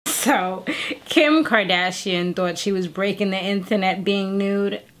So, Kim Kardashian thought she was breaking the internet being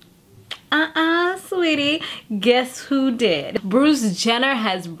nude. Sweetie. Guess who did? Bruce Jenner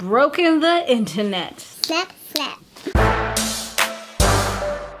has broken the internet. Slap, slap.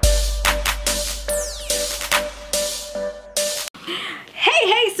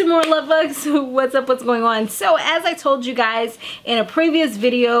 Hey, Samore Love bugs. What's up? What's going on? So, as I told you guys in a previous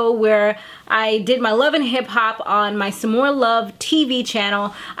video where I did my love and hip hop on my Samore Love TV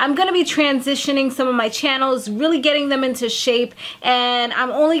channel, I'm going to be transitioning some of my channels, really getting them into shape, and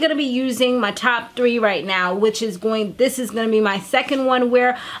I'm only going to be using my top 3 right now, this is going to be my second one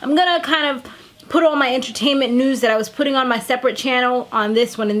where I'm going to kind of put all my entertainment news that I was putting on my separate channel on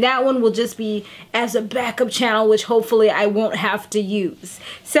this one, and that one will just be as a backup channel, which hopefully I won't have to use.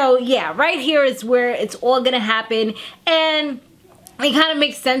 So yeah, right here is where it's all gonna happen, and it kind of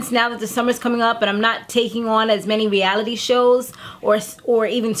makes sense now that the summer's coming up and I'm not taking on as many reality shows or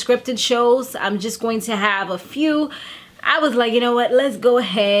even scripted shows. I'm just going to have a few. I was like, you know what, let's go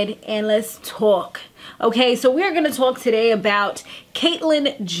ahead and let's talk. Okay, so we're gonna talk today about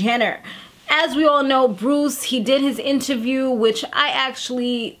Caitlyn Jenner. As we all know, Bruce, he did his interview, which I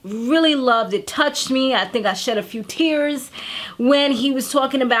actually really loved. It touched me. I think I shed a few tears when he was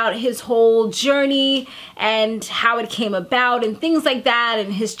talking about his whole journey and how it came about and things like that,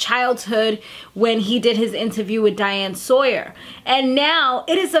 and his childhood when he did his interview with Diane Sawyer. And now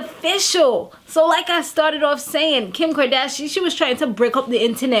it is official. So like I started off saying, Kim Kardashian, she was trying to break up the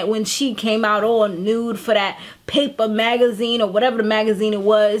internet when she came out all nude for that Paper magazine or whatever the magazine it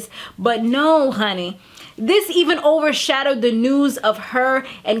was. But no, honey, this even overshadowed the news of her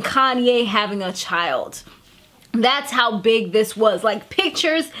and Kanye having a child. That's how big this was. Like,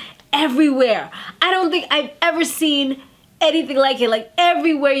 pictures everywhere. I don't think I've ever seen anything like it. Like,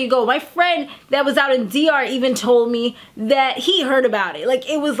 everywhere you go. My friend that was out in DR even told me that he heard about it. Like,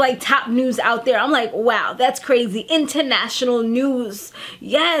 it was like top news out there. I'm like, wow, that's crazy. International news.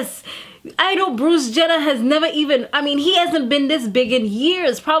 Yes. I know Bruce Jenner has never even, I mean, he hasn't been this big in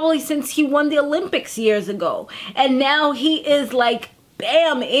years, probably since he won the Olympics years ago. And now he is like,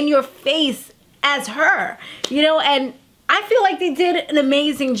 bam, in your face as her, you know, and I feel like they did an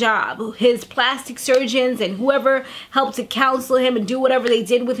amazing job. His plastic surgeons and whoever helped to counsel him and do whatever they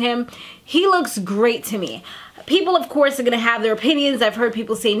did with him, he looks great to me. People, of course, are going to have their opinions. I've heard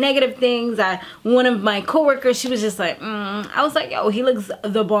people say negative things. One of my coworkers, she was just like, I was like, yo, he looks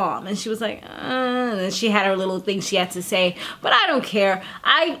the bomb. And she was like, and then she had her little thing she had to say. But I don't care.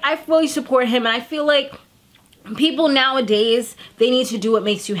 I fully support him, and I feel like people nowadays, they need to do what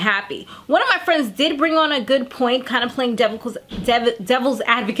makes you happy. One of my friends did bring on a good point, kind of playing devil's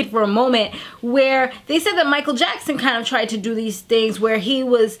advocate for a moment, where they said that Michael Jackson kind of tried to do these things where he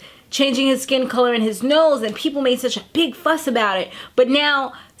was changing his skin color and his nose, and people made such a big fuss about it. But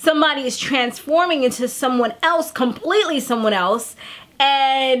now somebody is transforming into someone else, completely someone else,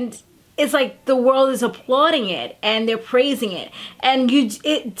 and it's like the world is applauding it and they're praising it. And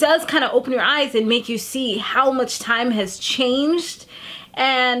it does kind of open your eyes and make you see how much time has changed.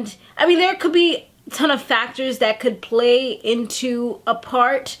 And I mean, there could be a ton of factors that could play into a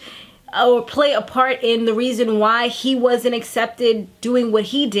part or play a part in the reason why he wasn't accepted doing what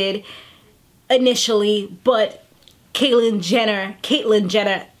he did initially, but Caitlyn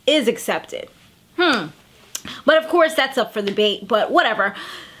Jenner is accepted. But of course that's up for debate, but whatever.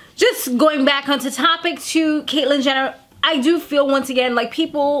 Just going back onto topic to Caitlyn Jenner, I do feel once again like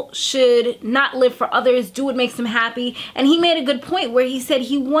people should not live for others, do what makes them happy. And he made a good point where he said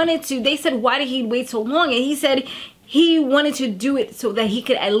he wanted to, they said why did he wait so long, and he said he wanted to do it so that he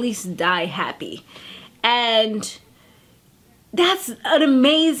could at least die happy. And that's an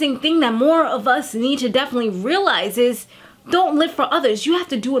amazing thing that more of us need to definitely realize is, don't live for others. You have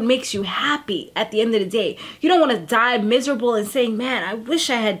to do what makes you happy at the end of the day. You don't want to die miserable and saying, man, I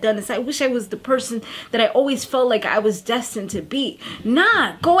wish I had done this. I wish I was the person that I always felt like I was destined to be.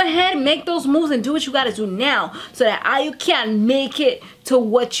 Nah, go ahead, make those moves and do what you got to do now so that you can make it to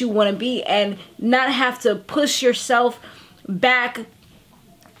what you want to be and not have to push yourself back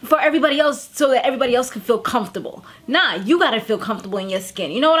for everybody else so that everybody else can feel comfortable. Nah, you gotta feel comfortable in your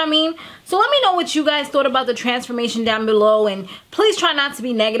skin. You know what I mean? So let me know what you guys thought about the transformation down below, and please try not to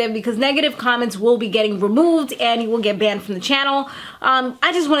be negative because negative comments will be getting removed and you will get banned from the channel.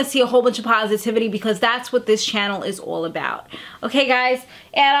 I just want to see a whole bunch of positivity because that's what this channel is all about. Okay, guys?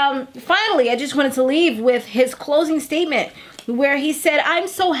 And finally, I just wanted to leave with his closing statement where he said, I'm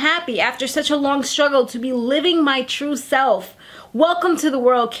so happy after such a long struggle to be living my true self. Welcome to the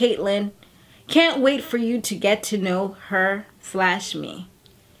world, Caitlyn. Can't wait for you to get to know her/me.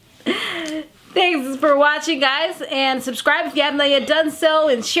 Thanks for watching, guys, and subscribe if you haven't yet done so,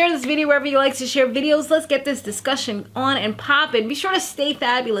 and share this video wherever you like to share videos. Let's get this discussion on and poppin'. Be sure to stay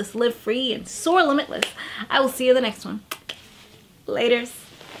fabulous, live free, and soar limitless. I will see you in the next one. Laters.